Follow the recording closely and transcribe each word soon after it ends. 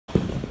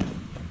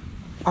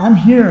I'm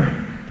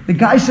here. The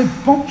guy said,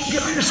 boom,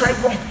 get on your side,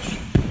 boom.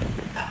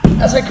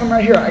 As I come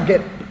right here, I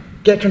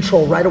get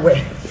control right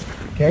away.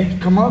 Okay,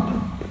 come up,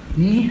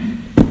 knee,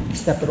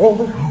 step it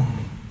over,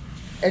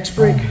 X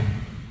break,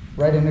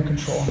 right into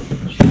control.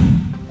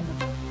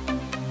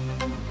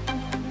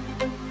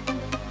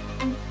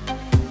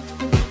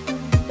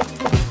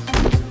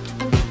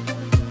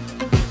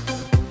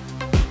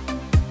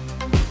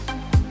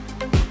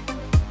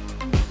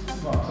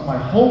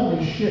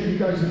 Holy shit, you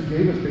guys just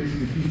gave us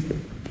basically pizza.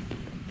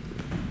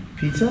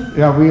 Pizza?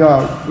 Yeah,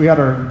 we had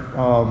our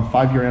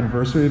 5-year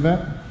anniversary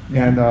event,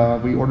 and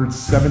we ordered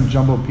 7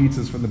 jumbo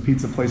pizzas from the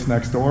pizza place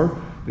next door.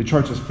 They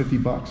charged us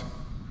 $50.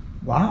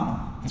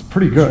 Wow. It's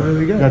pretty good. It's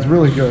really good. That's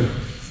really good.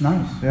 It's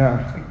nice.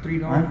 Yeah. It's like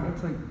 $3. Right?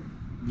 That's like,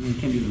 you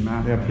can't do the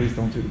math. Yeah, please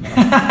don't do the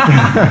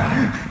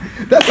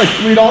math. That's like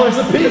 $3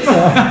 a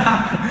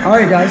pizza. All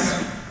right,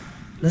 guys.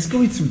 Let's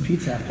go eat some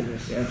pizza after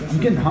this. Yeah, I'm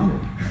getting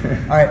hungry.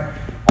 All right.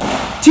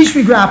 Teach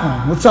Me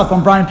Grappling. What's up?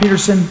 I'm Brian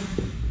Peterson.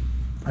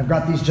 I've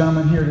got these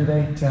gentlemen here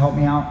today to help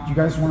me out. Do you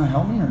guys want to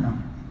help me or no?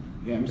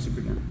 Yeah, I'm super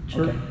down.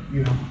 Sure. Okay,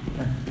 you help.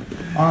 Okay.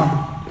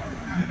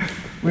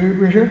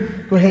 We're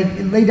here. Go ahead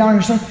and lay down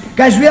your side.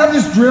 Guys, we have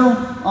this drill.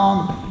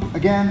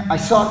 Again, I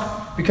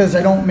suck because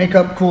I don't make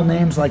up cool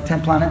names like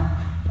 10 Planet.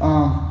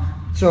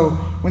 So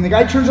when the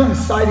guy turns on his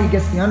side, he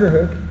gets the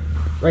underhook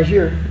right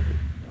here.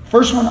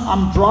 First one,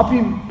 I'm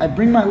dropping, I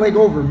bring my leg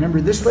over.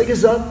 Remember, this leg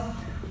is up.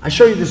 I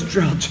show you this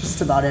drill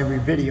just about every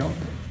video.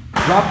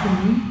 Drop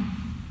the knee,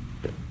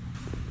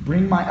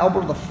 bring my elbow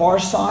to the far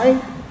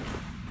side,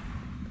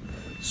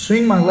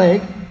 swing my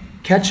leg,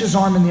 catch his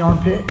arm in the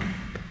armpit,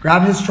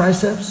 grab his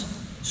triceps,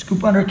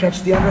 scoop under,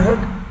 catch the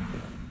underhook,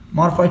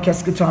 modified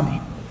Keskatami.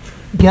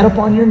 Get up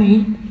on your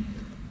knee,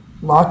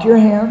 lock your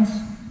hands,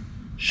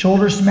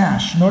 shoulder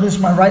smash. Notice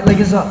my right leg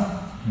is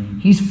up.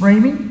 He's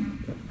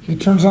framing, he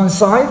turns on his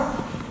side,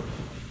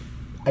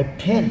 I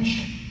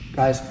pinch.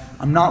 Guys,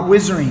 I'm not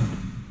whizzering.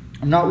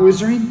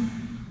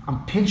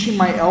 I'm pinching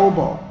my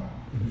elbow,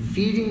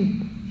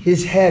 feeding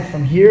his head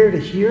from here to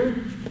here,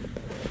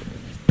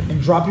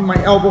 and dropping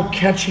my elbow,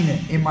 catching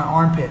it in my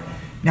armpit.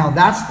 Now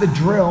that's the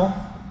drill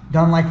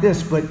done like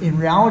this, but in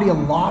reality, a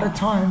lot of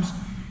times,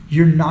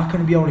 you're not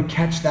gonna be able to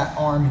catch that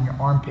arm in your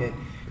armpit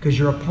because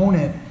your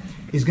opponent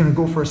is gonna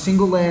go for a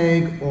single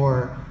leg,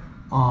 or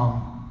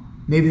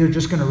maybe they're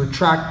just gonna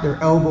retract their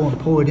elbow and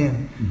pull it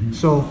in.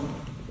 So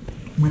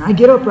when I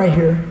get up right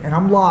here and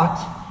I'm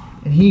locked,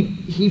 and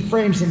he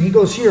frames and he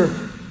goes here,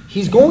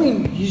 he's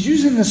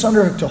using this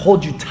underhook to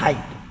hold you tight,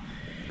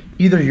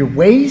 either your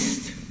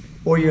waist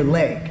or your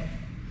leg,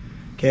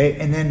 okay?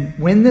 And then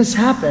when this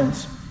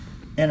happens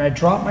and I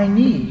drop my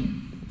knee,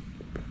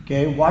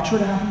 okay, watch what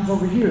happens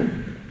over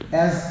here.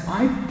 As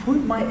I put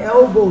my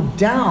elbow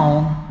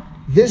down,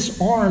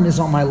 this arm is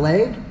on my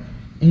leg,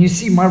 and you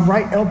see my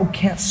right elbow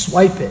can't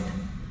swipe it.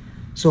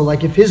 So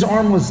like if his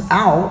arm was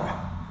out,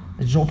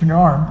 just open your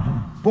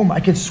arm, boom,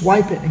 I could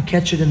swipe it and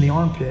catch it in the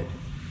armpit.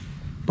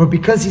 But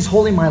because he's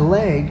holding my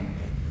leg,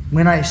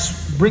 when I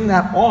bring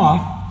that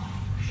off,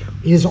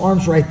 his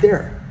arm's right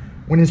there.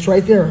 When it's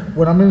right there,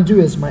 what I'm gonna do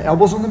is my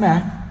elbow's on the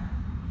mat,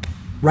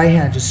 right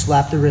hand, just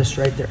slap the wrist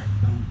right there.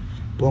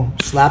 Boom,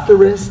 slap the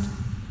wrist,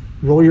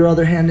 roll your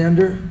other hand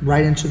under,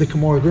 right into the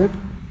Kimura grip,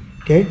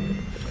 okay?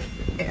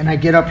 And I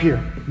get up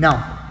here.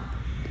 Now,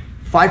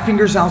 5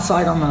 fingers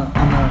outside on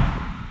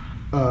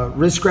the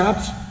wrist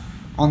grabs,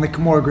 on the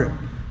Kimura grip.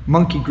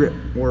 Monkey grip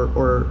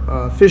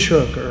or fish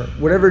hook or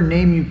whatever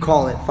name you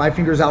call it. 5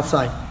 fingers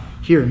outside.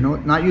 Here,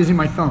 not using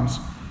my thumbs.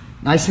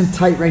 Nice and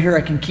tight right here.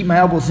 I can keep my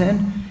elbows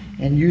in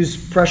and use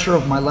pressure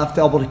of my left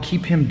elbow to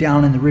keep him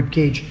down in the rib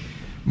cage.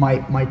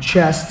 My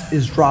chest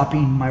is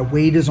dropping. My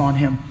weight is on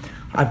him.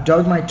 I've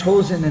dug my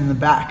toes in the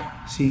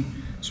back. See?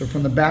 So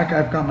from the back,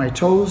 I've got my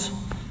toes.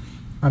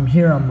 I'm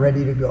here. I'm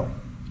ready to go.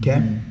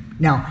 Okay?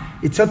 Now,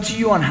 it's up to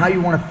you on how you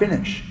want to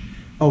finish.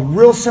 A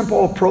real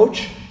simple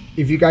approach,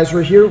 if you guys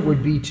were here,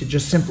 would be to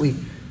just simply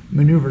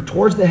maneuver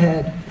towards the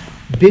head,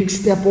 big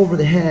step over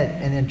the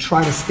head, and then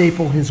try to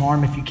staple his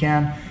arm if you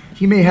can.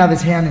 He may have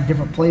his hand in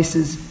different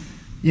places,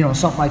 you know,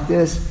 something like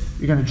this.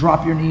 You're gonna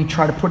drop your knee,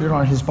 try to put it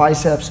on his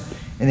biceps,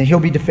 and then he'll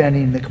be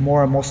defending the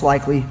Kimura most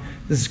likely.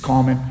 This is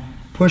common.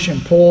 Push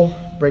and pull,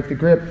 break the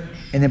grip,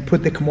 and then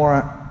put the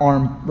Kimura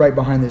arm right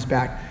behind his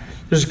back.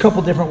 There's a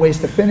couple different ways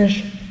to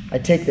finish. I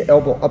take the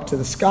elbow up to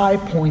the sky,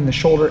 pulling the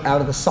shoulder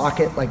out of the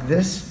socket like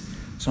this.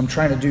 So I'm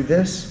trying to do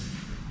this.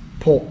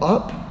 Pull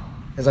up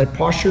as I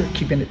posture,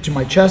 keeping it to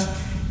my chest,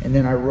 and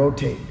then I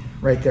rotate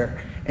right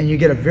there. And you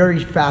get a very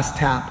fast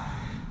tap.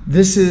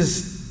 This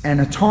is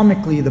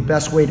anatomically the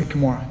best way to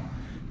Kimura,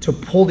 to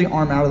pull the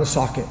arm out of the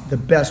socket, the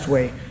best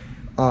way.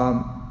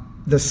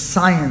 The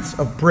science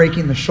of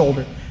breaking the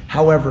shoulder.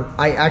 However,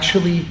 I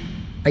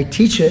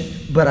teach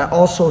it, but I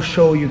also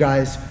show you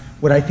guys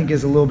what I think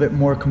is a little bit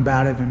more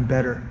combative and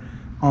better.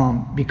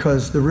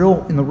 Because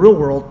in the real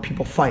world,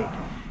 people fight.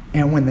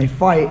 And when they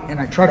fight,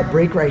 and I try to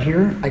break right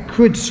here, I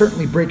could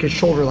certainly break his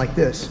shoulder like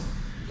this.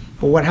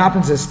 But what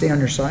happens is, stay on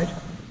your side.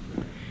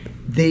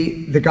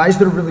 The guys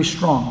that are really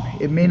strong,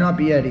 it may not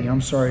be Eddie,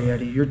 I'm sorry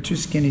Eddie, you're too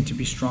skinny to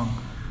be strong.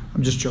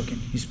 I'm just joking.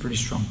 He's pretty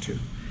strong too.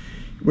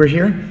 We're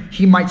here.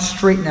 He might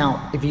straighten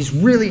out. If he's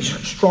really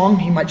strong,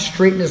 he might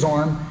straighten his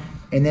arm.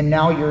 And then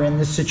now you're in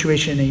this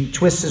situation and he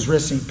twists his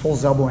wrist and he pulls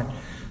his elbow in.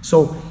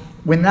 So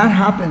when that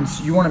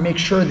happens, you want to make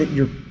sure that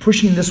you're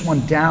pushing this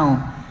one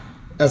down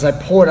as I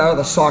pull it out of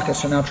the socket.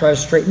 So now try to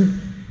straighten.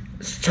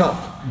 It's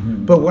tough.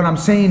 But what I'm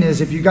saying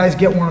is if you guys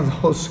get one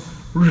of those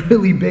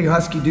really big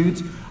husky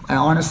dudes, I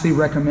honestly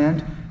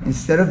recommend,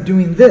 instead of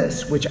doing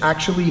this, which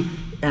actually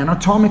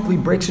anatomically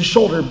breaks his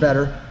shoulder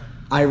better,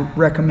 I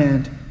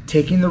recommend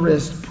taking the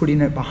wrist,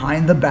 putting it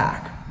behind the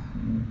back.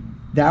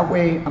 That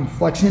way I'm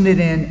flexing it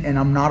in and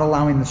I'm not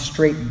allowing the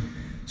straighten.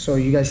 So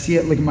you guys see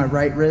it, look at my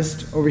right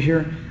wrist over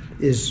here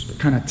is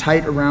kind of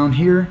tight around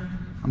here.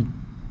 I'm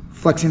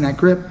flexing that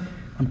grip.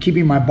 I'm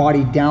keeping my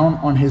body down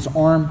on his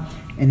arm.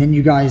 And then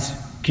you guys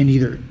can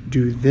either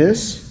do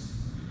this,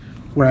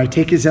 where I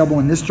take his elbow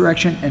in this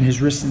direction and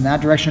his wrist in that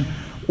direction,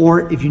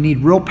 or if you need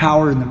real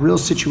power in the real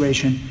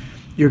situation,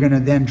 you're gonna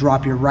then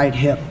drop your right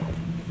hip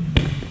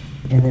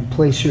and then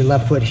place your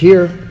left foot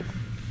here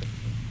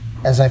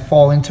as I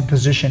fall into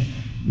position.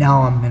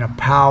 Now I'm in a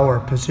power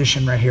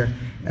position right here.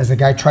 As the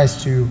guy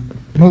tries to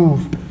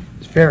move,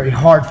 it's very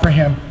hard for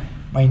him.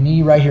 My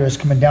knee right here is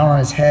coming down on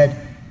his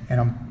head and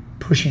I'm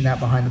pushing that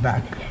behind the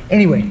back.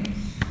 Anyway,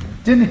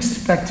 didn't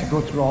expect to go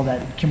through all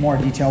that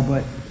Kimura detail,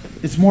 but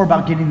it's more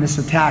about getting this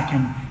attack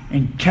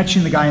and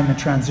catching the guy in the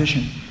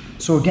transition.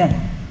 So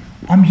again,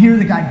 I'm here,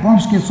 the guy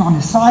bumps, gets on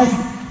his side,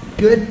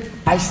 good.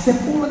 I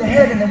step over the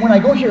head, and then when I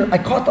go here, I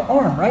caught the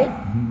arm, right?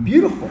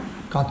 Beautiful,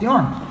 caught the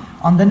arm.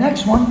 On the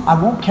next one, I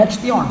won't catch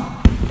the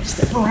arm.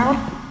 Step around,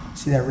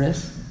 see that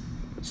wrist?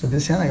 So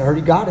this hand, I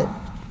already got it.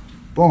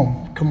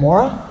 Boom,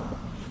 Kimura.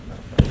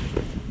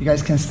 You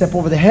guys can step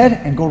over the head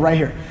and go right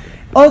here.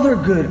 Other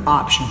good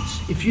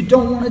options, if you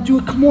don't want to do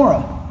a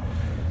Kimura,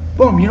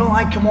 boom, you don't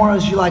like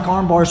Kimuras, you like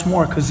arm bars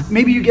more, because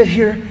maybe you get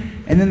here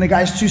and then the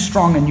guy's too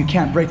strong and you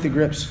can't break the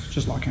grips,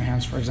 just lock your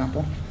hands, for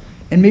example.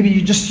 And maybe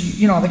you just,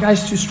 you know, the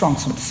guy's too strong.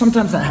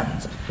 Sometimes that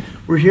happens.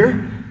 We're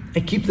here,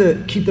 I keep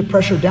the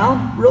pressure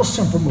down, real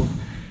simple move.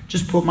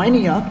 Just put my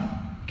knee up,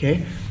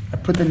 okay? I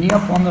put the knee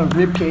up on the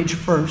rib cage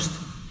first,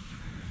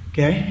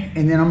 okay?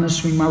 And then I'm gonna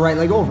swing my right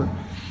leg over.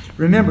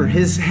 Remember,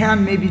 his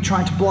hand may be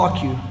trying to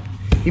block you.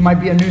 He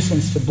might be a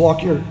nuisance to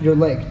block your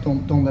leg.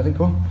 Don't let it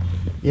go.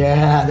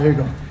 Yeah, there you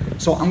go.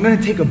 So I'm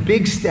gonna take a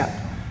big step,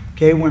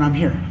 okay, when I'm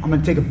here. I'm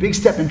gonna take a big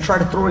step and try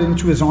to throw it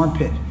into his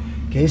armpit.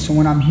 Okay, so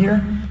when I'm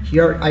here,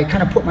 I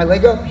kind of put my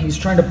leg up, he's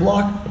trying to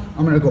block,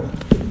 I'm gonna go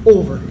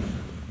over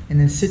and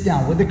then sit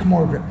down with the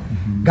Kimura grip.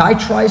 Guy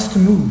tries to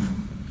move,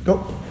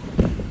 go.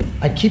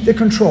 I keep the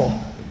control.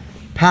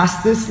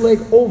 Pass this leg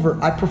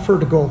over, I prefer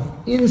to go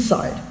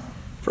inside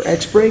for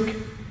X break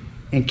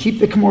and keep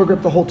the Kimura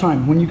grip the whole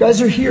time. When you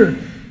guys are here,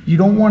 you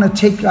don't want to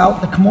take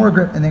out the Kimura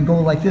grip and then go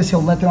like this.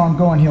 He'll let the arm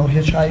go and he'll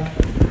hitchhike,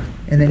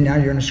 and then now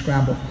you're in a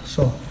scramble.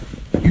 So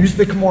use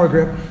the Kimura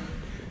grip,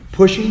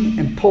 pushing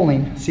and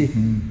pulling, see,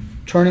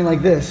 turning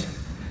like this,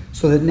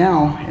 so that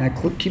now, and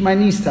I keep my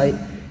knees tight,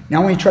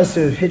 now when he tries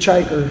to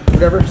hitchhike or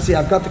whatever, see,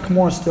 I've got the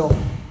Kimura still,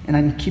 and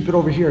I can keep it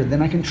over here.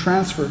 Then I can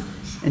transfer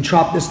and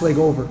chop this leg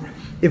over.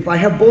 If I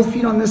have both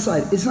feet on this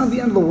side, it's not the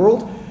end of the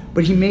world,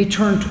 but he may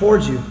turn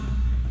towards you.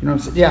 You know what I'm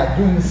saying? Yeah,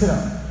 doing the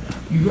sit-up.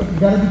 You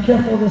gotta be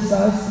careful of this,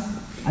 guys.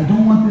 I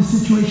don't want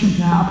this situation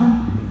to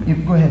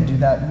happen. Go ahead and do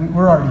that.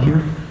 We're already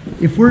here.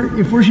 If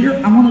we're here,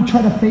 I want to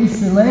try to face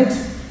the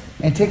legs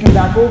and take him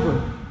back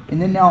over.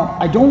 And then now,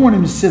 I don't want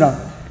him to sit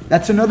up.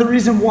 That's another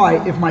reason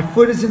why, if my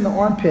foot is in the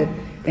armpit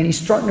and he's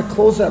starting to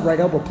close that right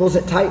elbow, close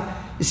it tight,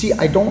 you see,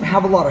 I don't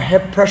have a lot of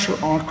head pressure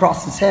on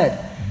across his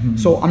head.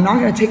 So I'm not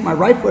gonna take my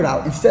right foot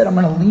out. Instead, I'm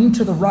gonna lean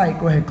to the right.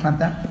 Go ahead, clamp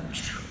that.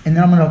 And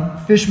then I'm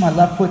gonna fish my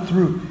left foot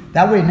through.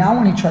 That way, now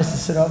when he tries to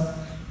sit up,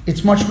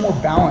 it's much more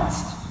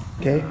balanced,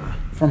 okay,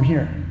 from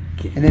here.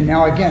 And then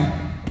now again,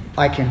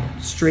 I can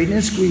straighten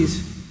and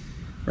squeeze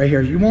right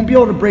here. You won't be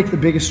able to break the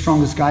biggest,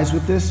 strongest guys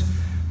with this,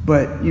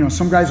 but you know,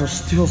 some guys are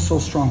still so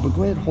strong, but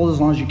go ahead, hold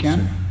as long as you can.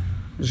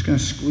 I'm just gonna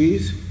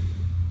squeeze.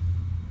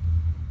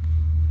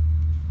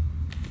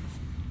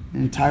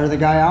 And tire the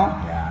guy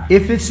out. Yeah.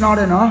 If it's not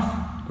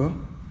enough, go.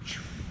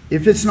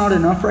 If it's not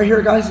enough right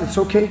here, guys, it's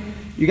okay.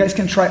 You guys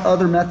can try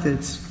other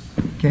methods,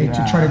 okay,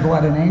 to try to go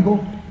at an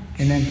angle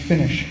and then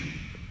finish.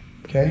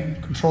 Okay,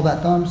 control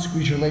that thumb,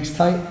 squeeze your legs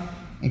tight,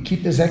 and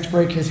keep this X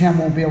break. His hand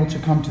won't be able to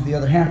come to the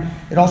other hand.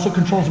 It also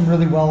controls him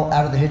really well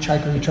out of the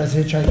hitchhiker. He tries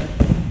to hitchhike.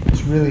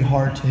 It's really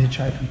hard to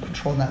hitchhike and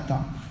control that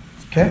thumb.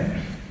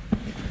 Okay?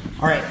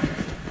 All right.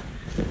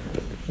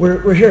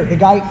 We're here. The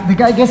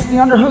guy gets the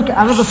underhook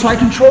out of the side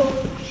control.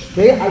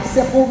 Okay, I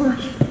step over.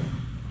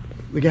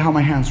 Look at how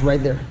my hand's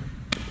right there.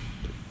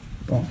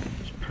 Boom.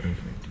 Perfect.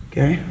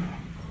 Okay.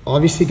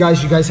 Obviously,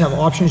 guys, you guys have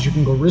options. You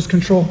can go wrist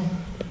control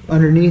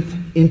underneath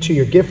into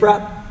your gift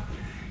wrap.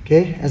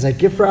 Okay, as I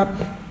gift wrap,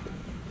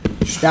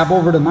 stab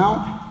over to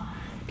mount.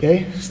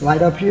 Okay,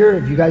 slide up here.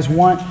 If you guys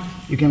want,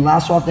 you can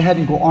lasso off the head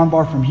and go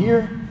armbar from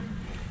here.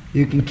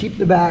 You can keep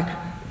the back.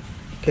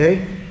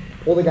 Okay,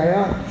 pull the guy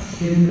out,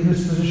 get into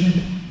this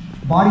position.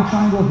 Body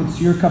triangle if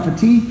it's your cup of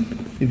tea.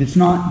 If it's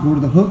not, go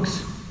to the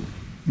hooks.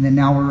 And then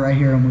now we're right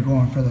here and we're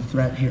going for the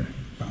threat here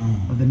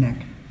of the neck.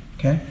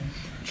 Okay?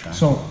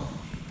 So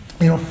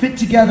it'll fit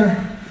together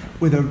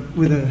with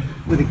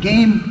a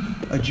game,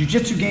 a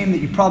jiu-jitsu game that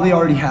you probably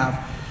already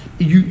have.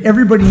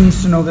 Everybody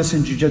needs to know this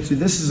in jiu-jitsu.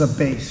 This is a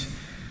base.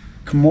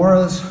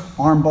 Kimuras,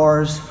 arm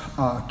bars,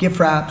 gift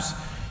wraps.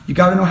 You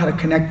got to know how to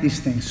connect these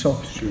things.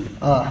 So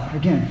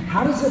again,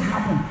 how does it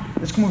happen?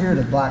 Let's come over here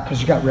to black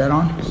because you got red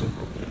on.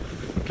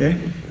 Okay,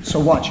 so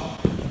watch.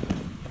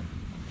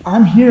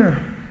 I'm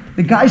here.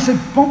 The guy said,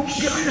 boom,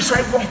 get on your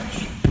side, boom.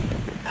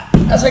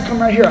 As I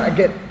come right here, I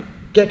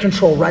get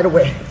control right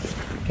away.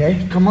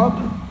 Okay, come up,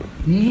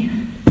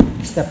 knee,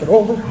 step it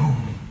over,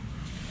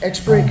 X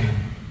break,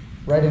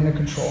 right into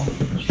control.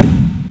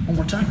 One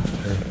more time.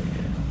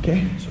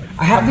 Okay,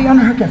 I have the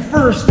underhook at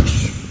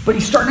first, but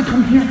he's starting to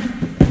come here.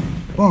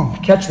 Boom,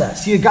 catch that.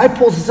 See, a guy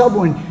pulls his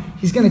elbow and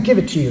he's gonna give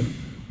it to you.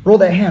 Roll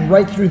that hand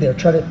right through there.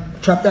 Try to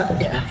trap that.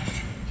 Yeah,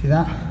 see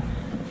that?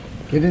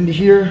 Get into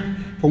here.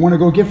 If I wanna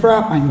go gift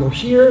wrap, I can go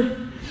here.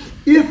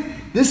 If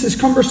this is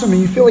cumbersome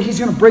and you feel like he's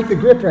gonna break the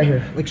grip right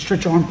here, like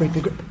stretch your arm, break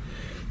the grip.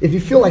 If you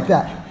feel like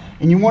that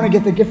and you wanna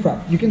get the gift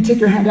wrap, you can take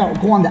your hand out,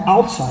 go on the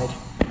outside.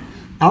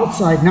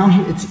 Outside, now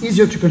it's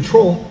easier to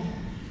control.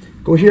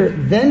 Go here,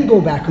 then go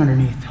back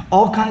underneath.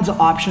 All kinds of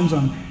options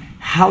on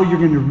how you're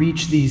gonna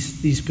reach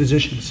these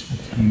positions.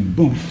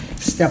 Boom,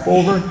 step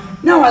over.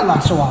 Now I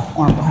lasso off,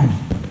 arm bar.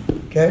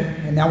 Okay,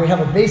 and now we have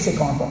a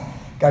basic arm bar.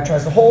 Guy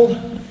tries to hold,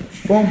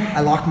 boom, I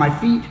lock my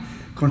feet,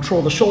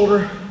 control the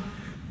shoulder,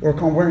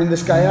 work on wearing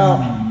this guy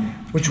out.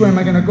 Which way am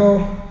I gonna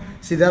go?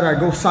 See that, I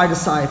go side to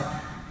side.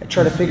 I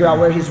try to figure out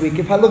where he's weak.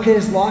 If I look at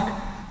his lock,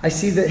 I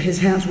see that his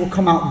hands will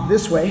come out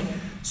this way.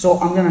 So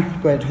I'm gonna,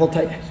 go ahead, hold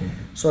tight.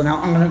 So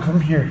now I'm gonna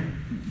come here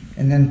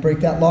and then break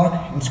that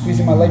lock and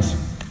squeezing my legs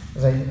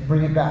as I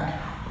bring it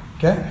back,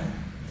 okay?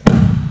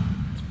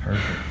 It's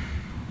perfect.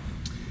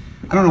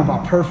 I don't know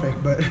about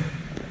perfect, but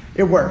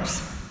it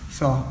works.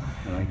 So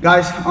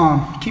guys,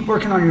 keep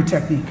working on your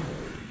technique.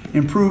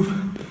 Improve.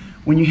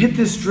 When you hit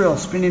this drill,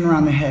 spinning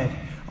around the head,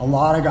 a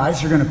lot of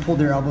guys are gonna pull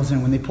their elbows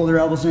in. When they pull their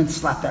elbows in,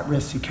 slap that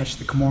wrist and catch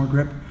the Kimura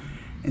grip,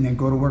 and then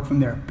go to work from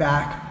there.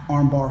 Back,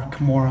 arm bar,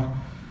 Kimura,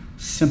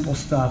 simple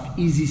stuff,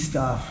 easy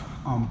stuff,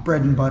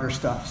 bread and butter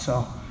stuff.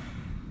 So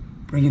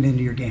bring it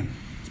into your game.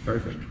 It's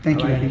perfect.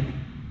 Thank you, Eddie.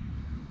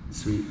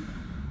 Sweet.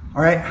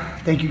 All right,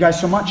 thank you guys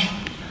so much.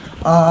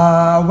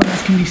 What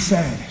else can be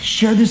said?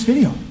 Share this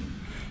video.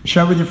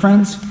 Share it with your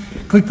friends.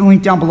 Click the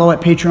link down below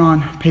at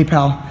Patreon,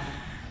 PayPal.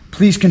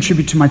 Please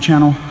contribute to my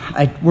channel.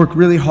 I work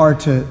really hard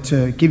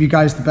to give you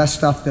guys the best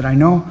stuff that I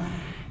know,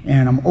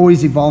 and I'm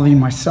always evolving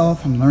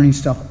myself. I'm learning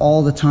stuff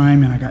all the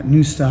time, and I got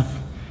new stuff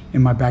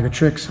in my bag of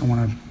tricks I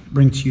want to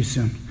bring to you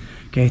soon.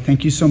 Okay,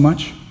 thank you so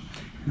much,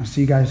 and I'll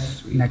see you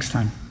guys next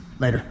time.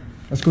 Later.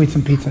 Let's go eat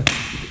some pizza.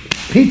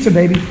 Pizza,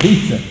 baby.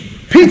 Pizza.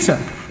 Pizza.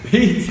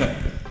 Pizza.